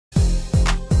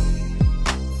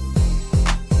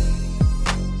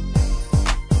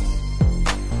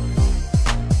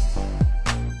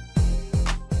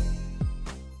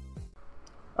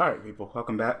Alright people,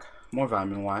 welcome back. More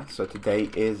Vitamin Y. So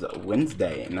today is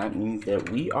Wednesday, and that means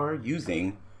that we are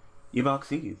using Yubel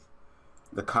XYZ,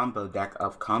 the combo deck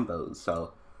of combos.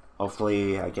 So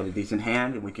hopefully I get a decent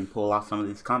hand and we can pull off some of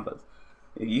these combos.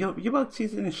 Yubel XYZ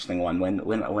is an interesting one.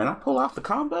 When I pull off the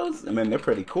combos, I mean they're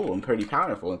pretty cool and pretty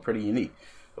powerful and pretty unique.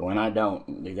 But when I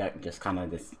don't, the deck just kind of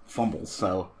just fumbles.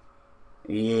 So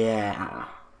yeah.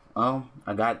 Well,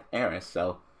 I got Eris,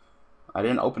 so I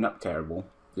didn't open up terrible.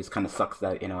 Just kind of sucks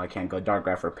that, I can't go Dark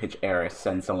Graph or pitch Eris,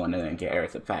 send someone in and get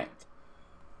Eris effect.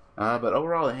 But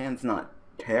overall, the hand's not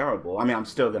terrible. I mean, I'm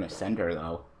still going to send her,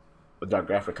 though, with Dark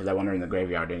Graph because I want her in the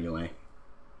graveyard anyway.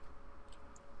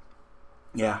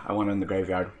 Yeah, I want her in the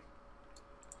graveyard.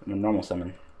 I'm a normal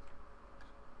summon.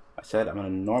 I said I'm a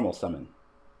normal summon.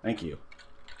 Thank you.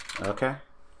 Okay.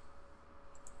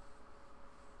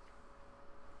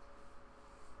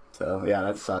 So, yeah,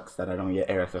 that sucks that I don't get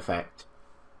Eris effect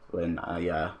when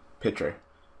I pitch her.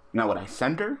 Now when I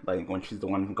send her, like when she's the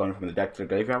one going from the deck to the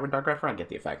graveyard with Dark Graph, I get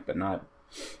the effect, but not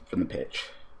from the pitch.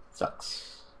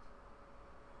 Sucks.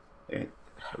 It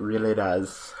really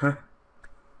does.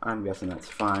 I'm guessing that's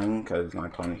fine, because my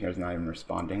opponent here is not even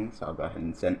responding, so I'll go ahead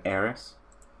and send Eris.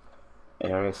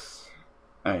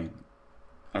 And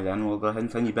then we'll go ahead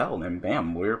and send Yubel, and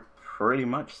bam, we're pretty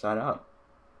much set up.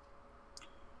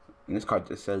 And this card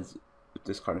just says,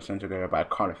 this card is integrated by a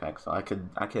card effect, so I could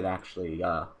actually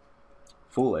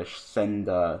foolish send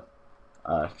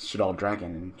Shadow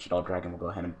Dragon, and Shadow Dragon will go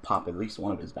ahead and pop at least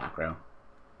one of his back row.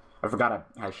 I forgot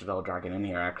I had Shadow Dragon in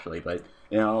here actually, but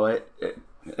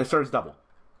it serves double.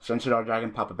 Send Shadow Dragon,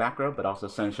 pop a back row, but also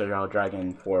send Shadow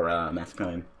Dragon for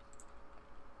Masculine.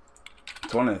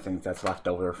 It's one of the things that's left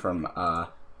over from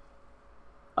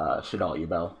Shadow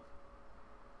Yubel.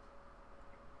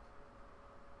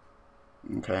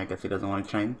 Okay, I guess he doesn't want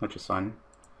to chain, which is fine.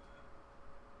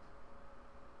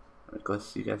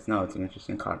 Reckless, you guys know it's an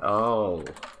interesting card. Oh.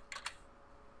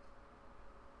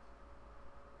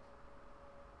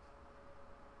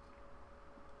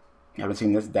 I haven't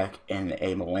seen this deck in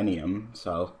a millennium,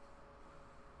 so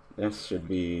this should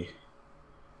be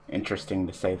interesting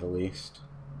to say the least.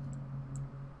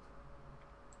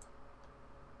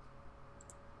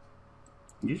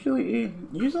 Usually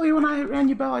when I ran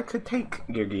Yubel, I could take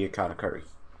Gigi Katakuri.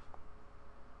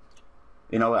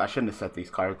 You know what? I shouldn't have set these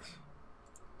cards.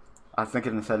 I was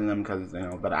thinking of setting them because,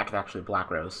 but I could actually Black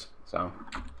Rose, so.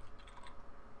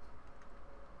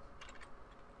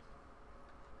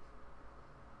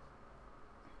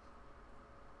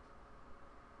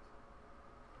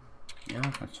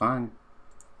 Yeah, that's fine.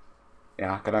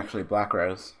 Yeah, I could actually Black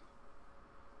Rose.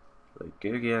 Like,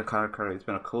 Gigi Katakuri, it's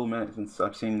been a cool minute since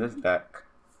I've seen this deck.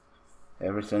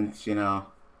 Ever since,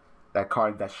 that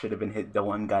card that should have been hit to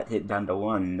 1 got hit down to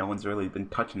 1. No one's really been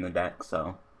touching the deck,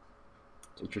 so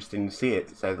it's interesting to see it,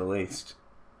 to say the least.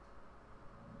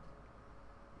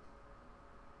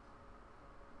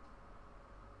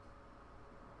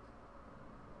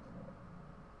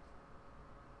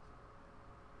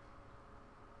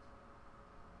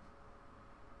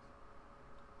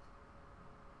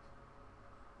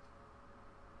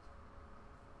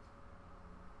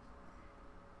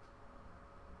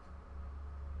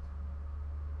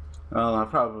 Well, I'll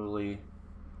probably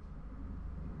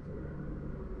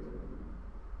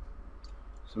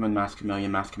summon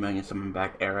Mascamillion, summon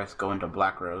back Eris, go into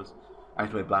Black Rose,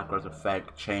 activate Black Rose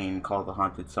effect, chain, call the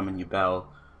Haunted, summon Yubel,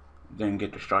 then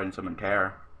get destroyed and summon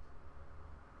Terror.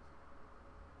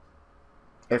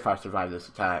 If I survive this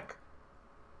attack.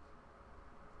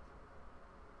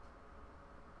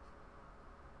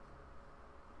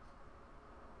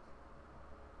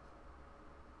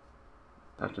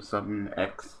 Touch to summon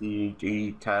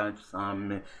XCD touch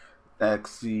summon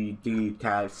XCD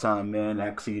touch summon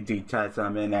XCD touch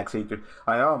summon XCD.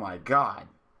 Like, oh my god.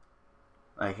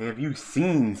 Like, have you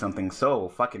seen something so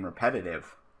fucking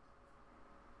repetitive?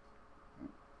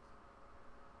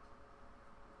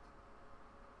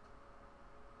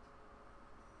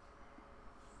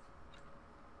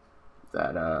 Is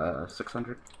that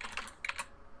 600?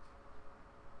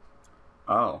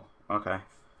 Oh, okay.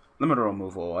 Limiter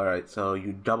removal. Alright, so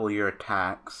you double your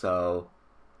attack, so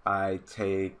I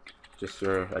take just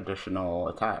your additional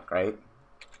attack, right?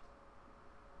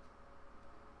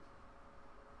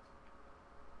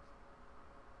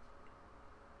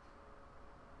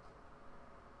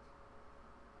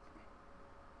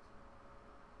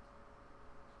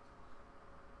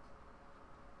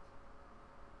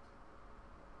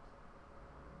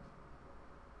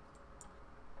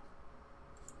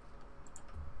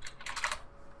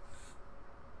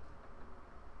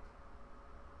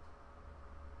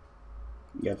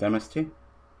 You have MST?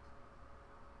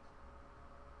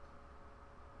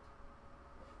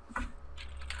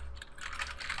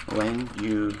 when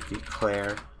you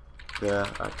declare the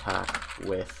attack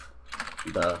with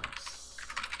the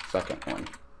second one.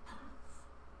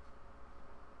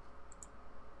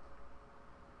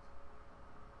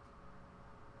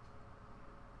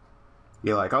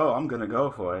 You're like, oh, I'm gonna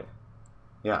go for it.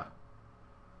 Yeah.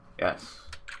 Yes.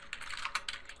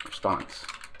 Response.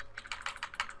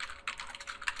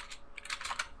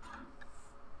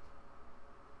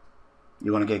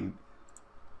 You wanna get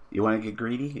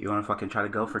greedy? You wanna fucking try to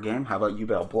go for game? How about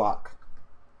Yubel block?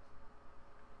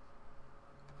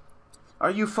 Are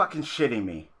you fucking shitting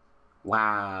me?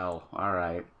 Wow.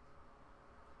 Alright.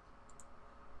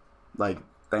 Like,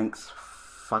 thanks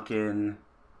fucking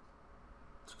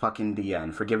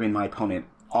DN for giving my opponent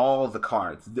all the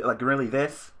cards. Like, really,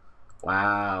 this?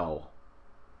 Wow.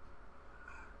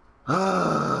 Yeah,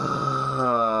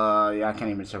 I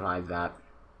can't even survive that.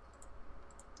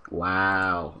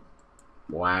 Wow.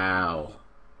 Wow.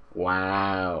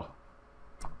 Wow.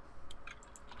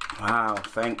 Wow,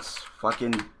 thanks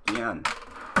fucking DN.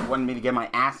 You wanted me to get my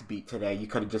ass beat today, you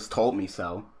could have just told me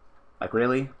so. Like,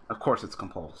 really? Of course it's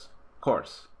compulse. Of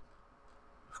course.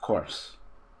 Of course.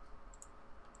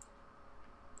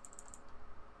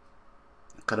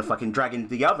 Could have fucking dragged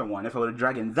the other one. If I would have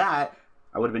dragged that,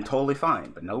 I would have been totally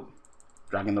fine. But nope.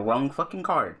 Dragging the wrong fucking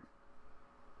card.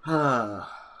 Let's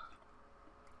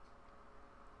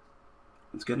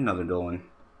get another dueling.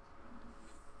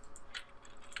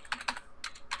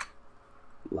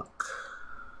 Luck.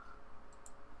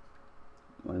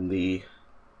 One of the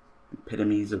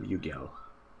epitomes of Yu-Gi-Oh!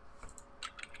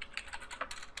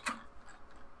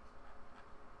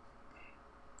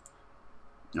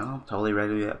 No, I'm totally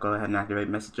ready to go ahead and activate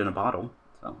message in a bottle.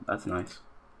 So, that's nice.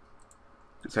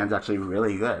 It sounds actually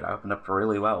really good. I opened up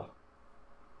really well.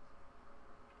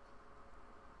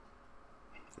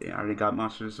 See, I already got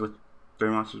monsters with 3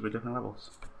 monsters with different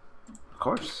levels. Of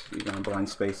course, you're gonna blind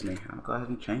space me. I'll go ahead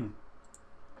and chain.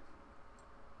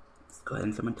 Let's go ahead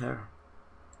and summon Terror.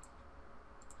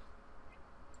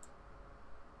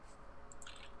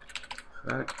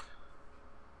 That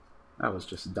was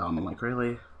just dumb. I'm like,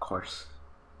 really? Of course.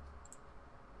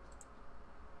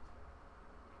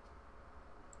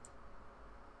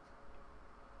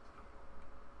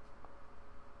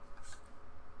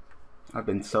 I've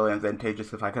been so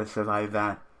advantageous. If I could have survived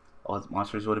that, all his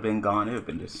monsters would have been gone. It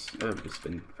would have just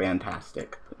been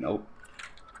fantastic. But nope.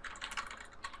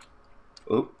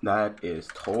 Oop, that is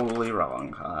totally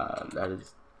wrong. That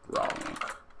is wrong.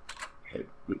 Hit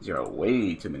 0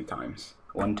 way too many times.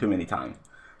 1 too many times.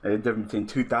 There's a difference between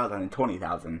 2,000 and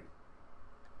 20,000.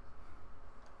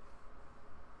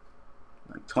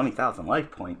 Like 20,000 life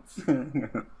points.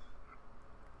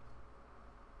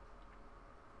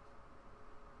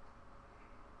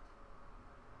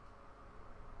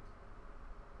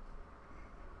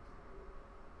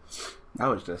 I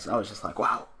was just like,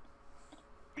 wow.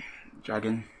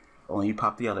 Dragon, only you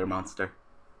pop the other monster.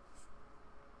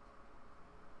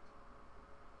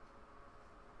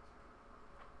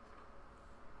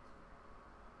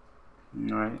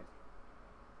 Alright.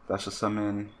 Special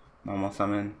summon, normal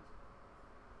summon.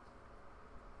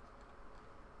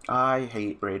 I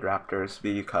hate Raid Raptors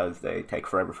because they take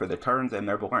forever for their turns and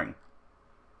they're boring.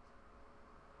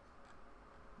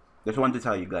 Just wanted to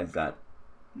tell you guys that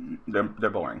they're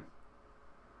boring.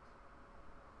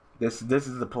 This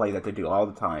is the play that they do all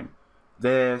the time.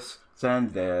 This,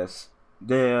 send this,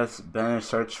 banish,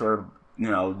 search for,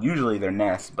 usually they're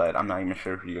nests, but I'm not even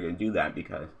sure if you're going to do that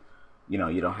because, you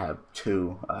don't have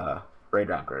 2 Raid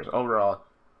Raptors. Overall,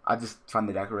 I just find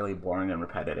the deck really boring and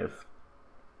repetitive.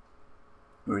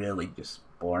 Really just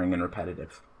boring and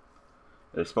repetitive.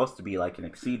 They're supposed to be like an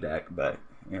Exceed deck, but,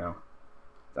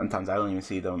 sometimes I don't even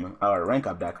see them, or a rank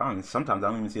up deck, sometimes I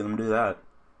don't even see them do that.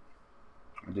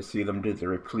 I just see them do the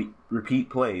repeat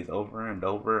plays over and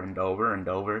over and over and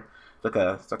over.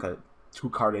 It's like a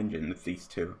 2-card engine with these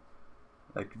 2.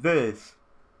 Like this,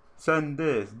 send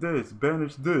this,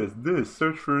 banish this,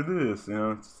 search for this.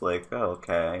 It's like, oh,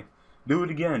 okay. Do it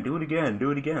again.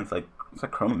 It's like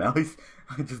Chrono Mouse.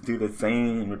 I just do the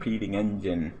same repeating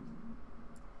engine.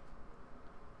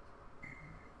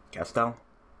 Castel?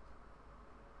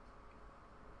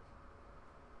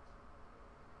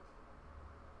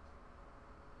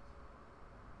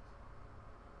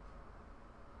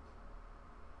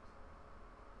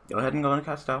 Go ahead and go into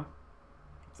Castel.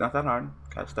 It's not that hard.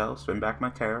 Castel, spin back my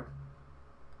Terror.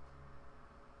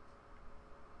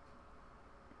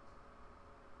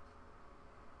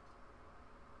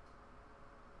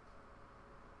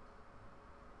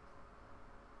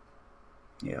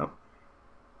 Yep.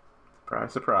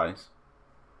 Surprise, surprise.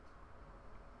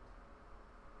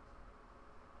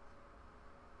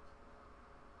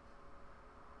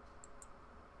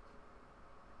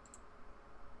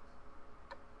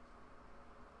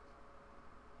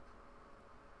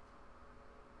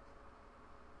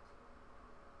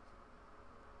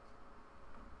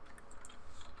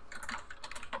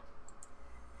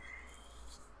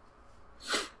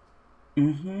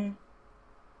 Mm-hmm.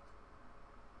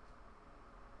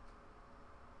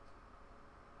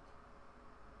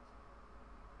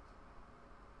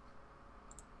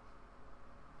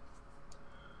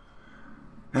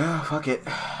 Ah, fuck it.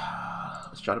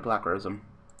 Let's try to Black Rose him.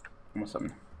 Almost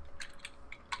something.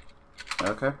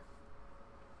 Okay.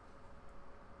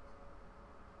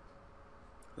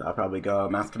 I'll probably go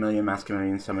Mask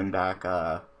Chameleon, summon back,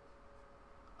 no,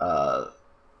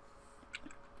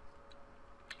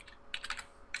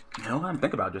 I'm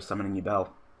thinking about just summoning Yubel.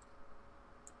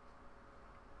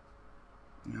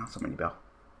 Yeah, I'll summon Yubel.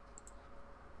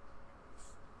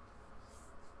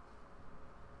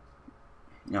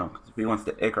 You know, if he wants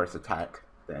to Icarus attack,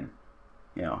 then,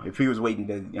 you know, if he was waiting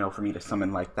to, you know, for me to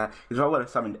summon like that, because if I would have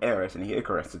summoned Eris and he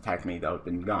Icarus attacked me, that would have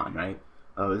been gone, right?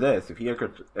 Oh, this, if he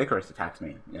Icarus attacks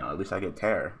me, you know, at least I get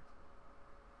Terror.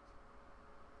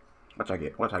 Watch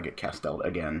I get Castel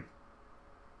again.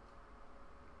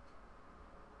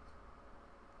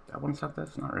 Did I want to set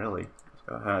this? Not really. Let's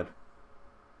go ahead.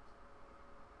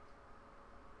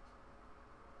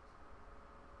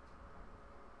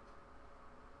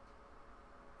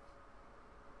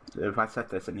 So if I set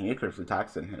this and he Icarus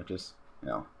attacks, then it just, you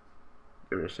know,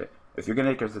 give it a shit. If you're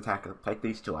gonna Icarus attack, take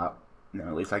these two out. You know,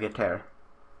 at least I get Terror.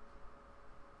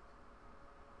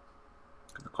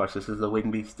 Of course, this is the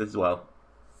Wing Beast as well.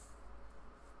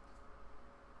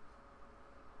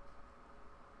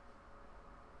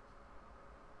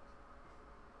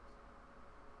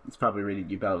 It's probably reading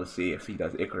Yubel to see if he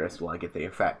does Icarus, will I get the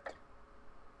effect.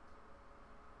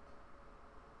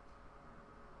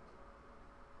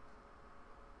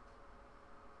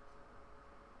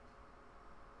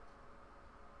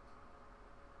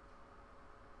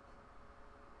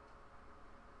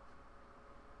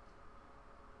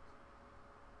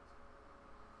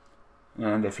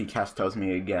 And if he Castel's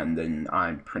me again, then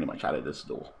I'm pretty much out of this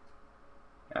duel.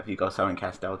 If he goes summon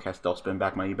Castel, spin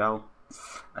back my Yubel.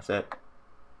 That's it.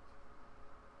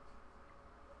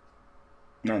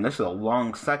 Man, this is a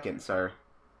long second, sir.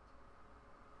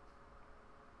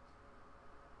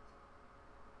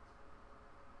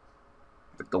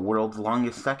 Like the world's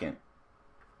longest second.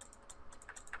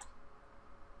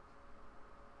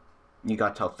 You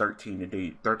got till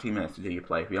 13 minutes to do your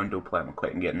play. If you don't do a play, I'm gonna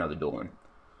quit and get another duel in.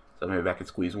 So maybe I can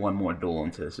squeeze one more duel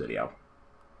into this video.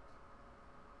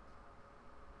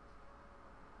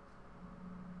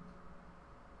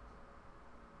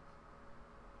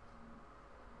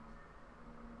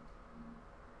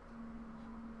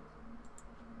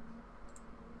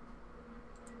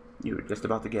 You were just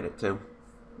about to get it too.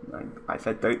 I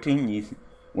said 13, you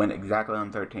went exactly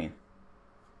on 13.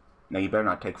 Now you better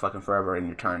not take fucking forever in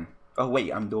your turn. Oh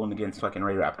wait, I'm dueling against fucking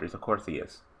Ray Raptors. Of course he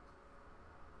is.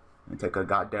 And take a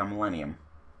goddamn millennium.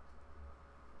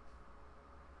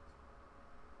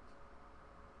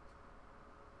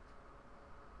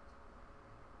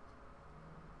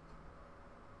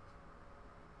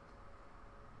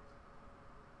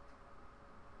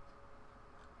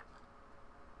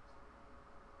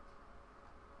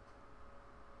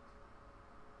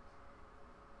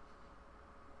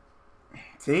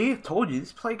 See, I told you,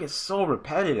 this play gets so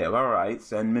repetitive. Alright,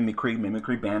 send Mimicry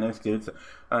Banish, dudes.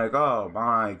 Like, oh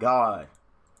my god.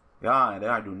 God,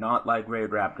 I do not like Raid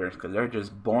Raptors, because they're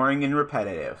just boring and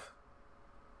repetitive.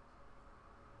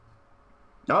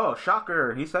 Oh,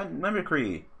 shocker, he sent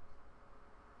Mimicry.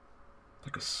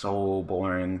 Like, it's so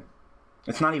boring.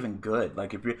 It's not even good.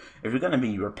 Like, if you're gonna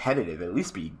be repetitive, at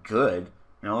least be good.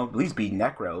 You know, at least be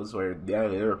Necros, where yeah,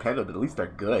 they're repetitive, but at least they're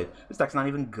good. This deck's not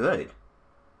even good.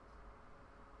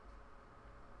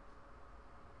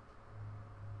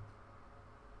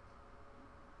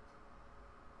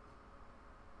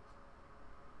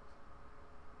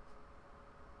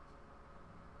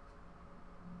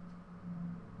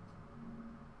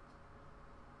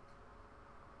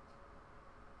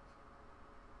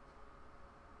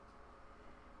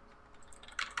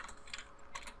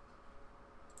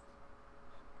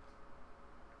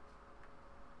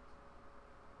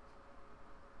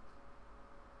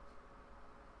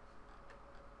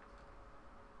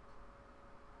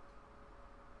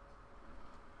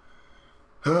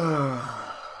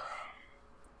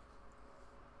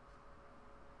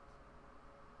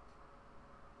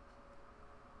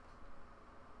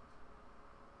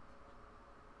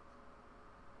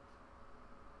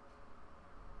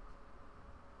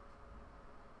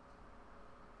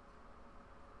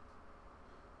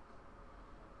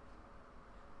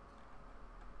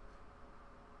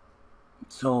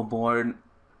 So bored.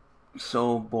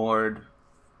 So bored.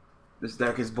 This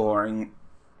deck is boring.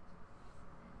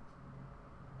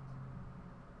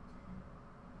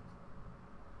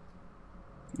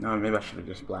 No, maybe I should have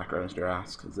just black rosed your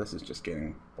ass, because this is just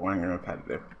getting boring and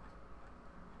repetitive.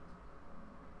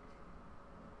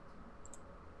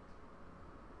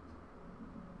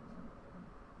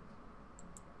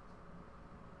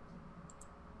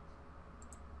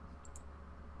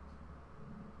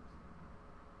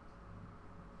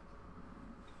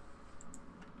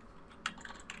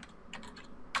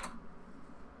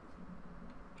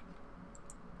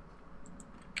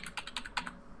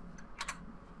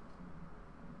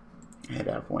 I hit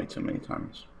F way too many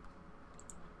times.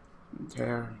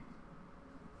 Tear.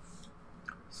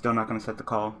 Still not gonna set the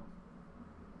call.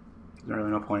 There's really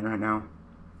no point right now.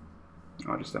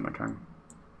 I'll just set my turn.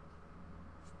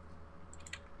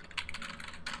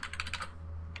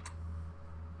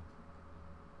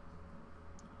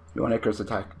 You want Icarus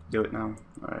attack? Do it now.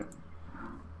 Alright.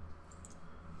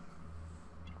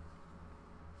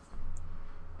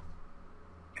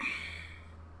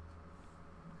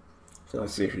 So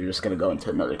let's see if you're just gonna go into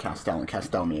another Castel and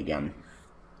Castel me again.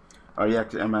 Or yeah,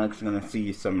 I'm actually gonna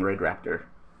see some Red Raptor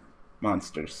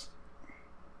monsters.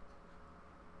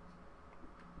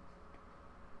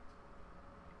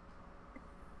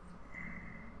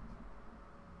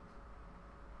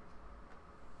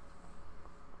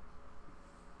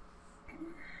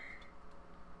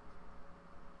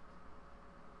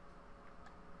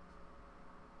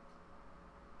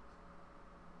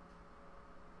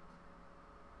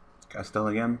 Castel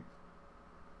again.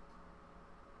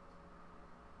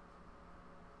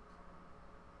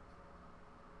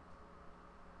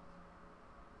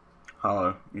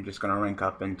 Oh, you're just gonna rank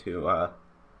up into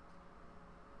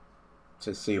to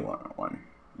C101.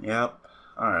 Yep.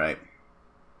 Alright.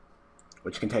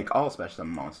 Which can take all special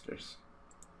monsters.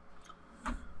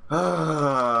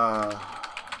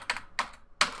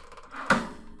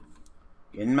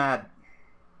 Getting mad.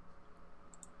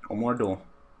 One more duel.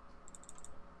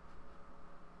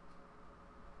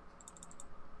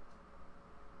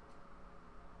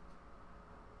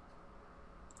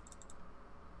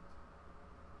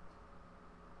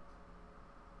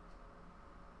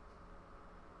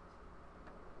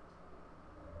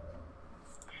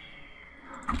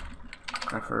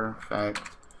 Grapher, effect,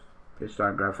 pitch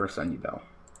dart, Grapher, send you bell.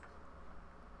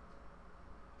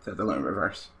 Set the limit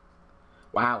reverse.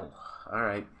 Wow.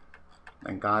 Alright.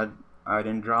 Thank God I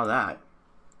didn't draw that.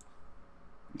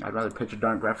 I'd rather pitch a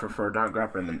Dark Grapher for a Dark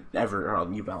Grapher than ever draw a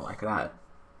Yubel like that.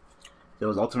 It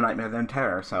was Ultimate Nightmare then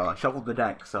Terror, so I shuffled the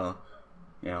deck, so,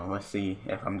 you know, let's see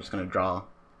if I'm just gonna draw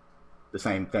the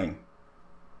same thing.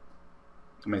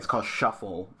 I mean, it's called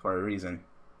Shuffle for a reason.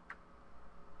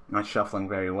 Not shuffling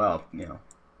very well, you know.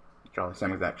 Draw the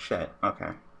same exact shit.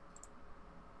 Okay.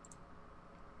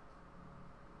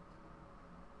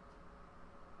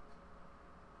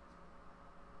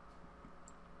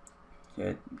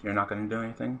 You're not gonna do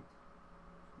anything?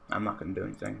 I'm not gonna do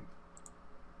anything.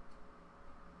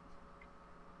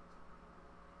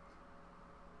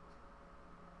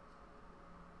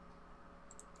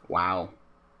 Wow.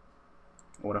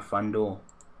 What a fun duel.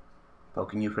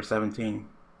 Poking you for 17.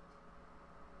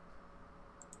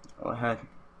 Go ahead.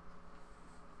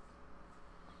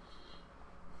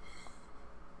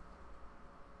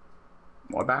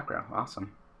 More background.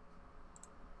 Awesome.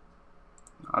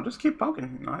 I'll just keep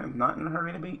poking. I am not in a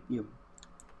hurry to beat you.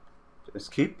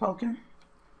 Just keep poking.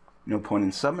 No point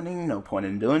in summoning. No point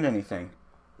in doing anything.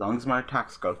 As long as my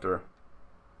attacks go through.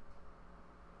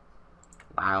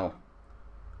 Wow.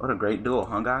 What a great duel,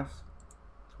 huh, guys?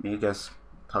 Me just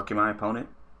poking my opponent.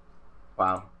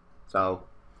 Wow. So,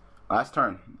 last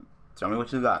turn. Tell me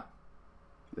what you got.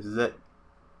 This is it.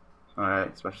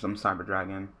 Alright, especially some Cyber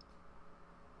Dragon.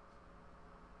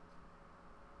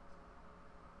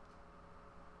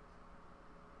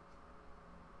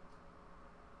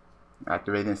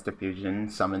 Activate Instant Fusion,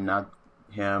 summon not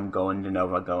him, go into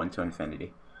Nova, go into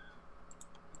Infinity.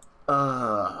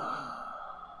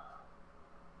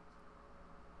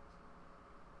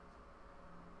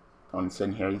 I'm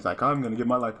sitting here, he's like, oh, I'm gonna give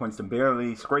my life points to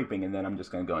barely scraping, and then I'm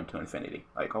just gonna go into Infinity.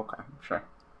 Like, okay, sure.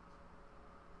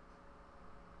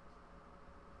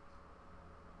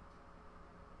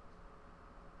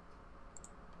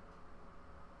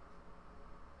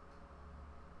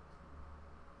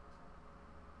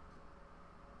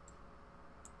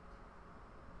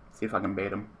 See if I can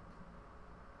bait him.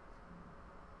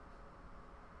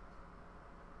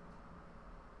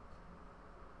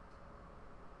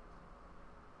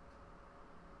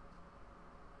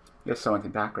 Yes, so into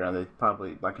background, they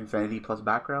probably, like Infinity plus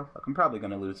background, like, I'm probably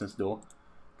going to lose this duel.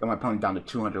 Get my opponent down to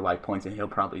 200 life points and he'll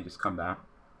probably just come back.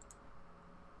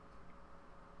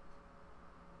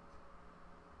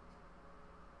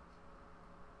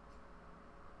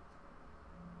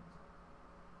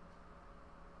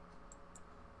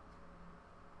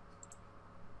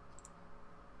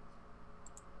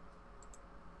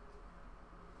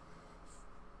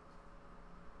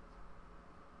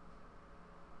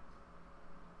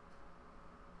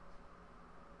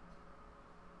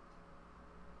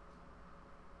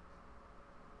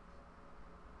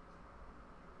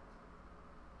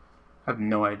 I have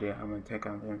no idea how I'm gonna take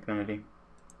on the infinity.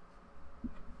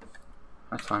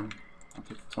 That's fine. I'll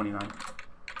take the 29.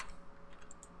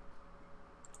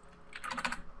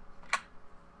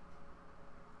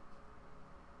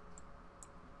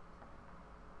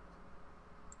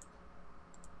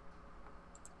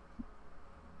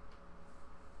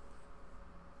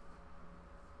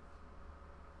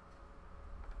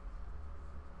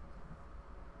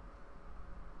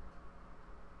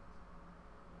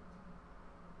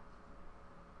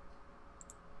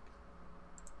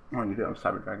 Oh, you do have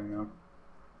Cyber Dragon now.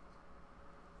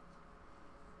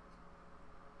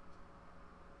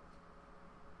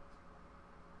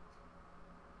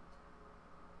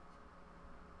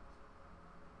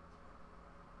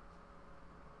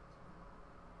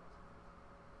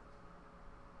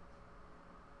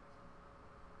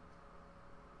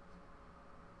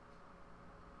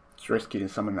 It's risky to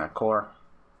summon that core.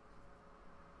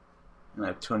 And I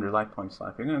have 200 life points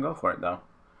left. You're gonna go for it though.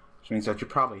 Which means that you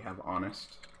probably have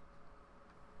Honest.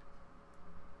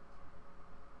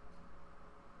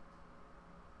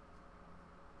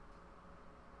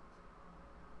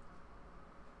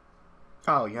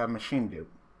 Oh, you have Machine Dupe.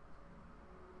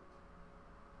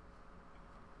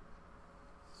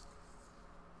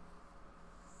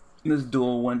 This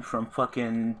duel went from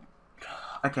fucking...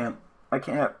 I can't.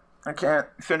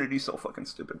 Infinity's so fucking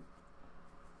stupid.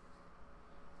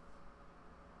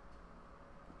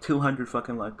 200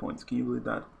 fucking life points. Can you believe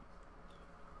that?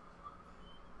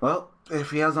 Well, if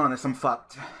he has Honest, I'm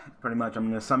fucked. Pretty much. I'm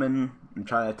gonna summon and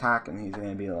try to attack, and he's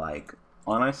gonna be like,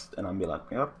 Honest, and I'll be like,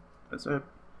 yep, that's it.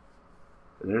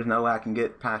 There's no way I can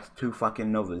get past 2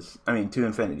 fucking Novas. I mean, 2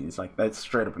 Infinities. Like, that's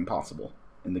straight up impossible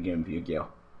in the game of Yu-Gi-Oh!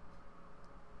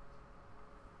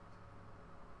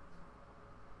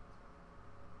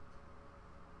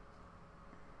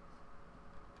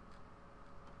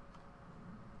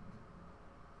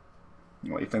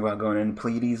 What, you think about going in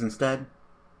Pleiades instead?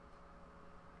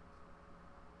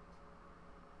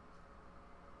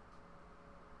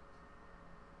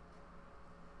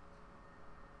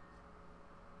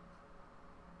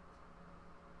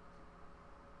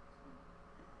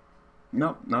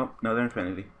 Nope, nope, another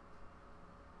Infinity.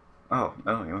 Oh,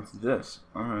 he wants this.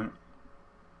 Alright.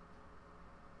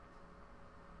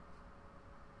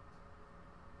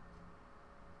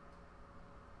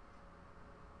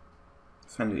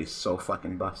 Infinity's so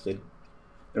fucking busted.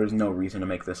 There's no reason to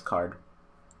make this card.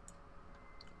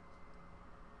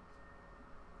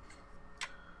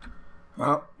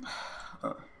 Well,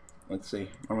 let's see.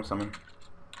 Normal summon.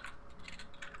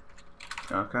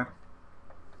 Okay.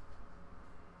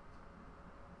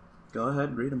 Go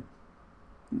ahead, read them.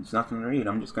 There's nothing to read.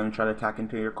 I'm just gonna try to attack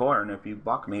into your core, and if you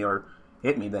block me or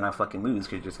hit me, then I fucking lose,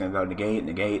 because you're just gonna go negate,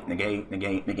 negate, negate,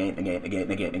 negate, negate, negate, negate,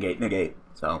 negate, negate, negate.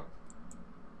 So.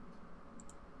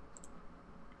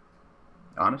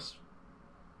 Honest?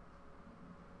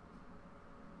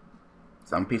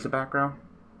 Some piece of background?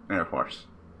 Air Force.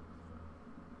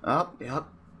 Oh, yep.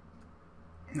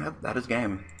 Yep, that is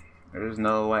game. There's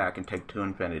no way I can take 2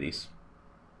 Infinities.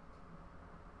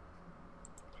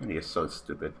 Infinity is so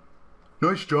stupid.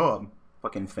 Nice job!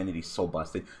 Fucking Infinity's so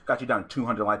busted. Got you down to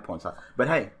 200 life points. But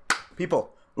hey,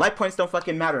 people, life points don't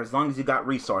fucking matter as long as you got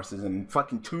resources and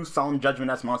fucking 2 Solemn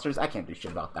Judgment-esque monsters. I can't do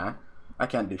shit about that. I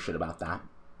can't do shit about that.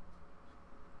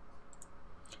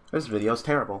 This video's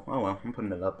terrible. Oh well, I'm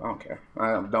putting it up. I don't care.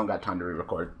 I don't got time to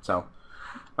re-record. So,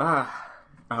 I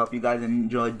hope you guys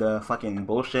enjoyed the fucking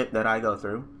bullshit that I go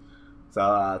through.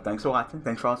 So, thanks for watching.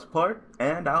 Thanks for all the support.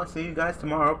 And I'll see you guys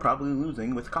tomorrow, probably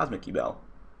losing with Cosmic Yubel.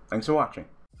 Thanks for watching.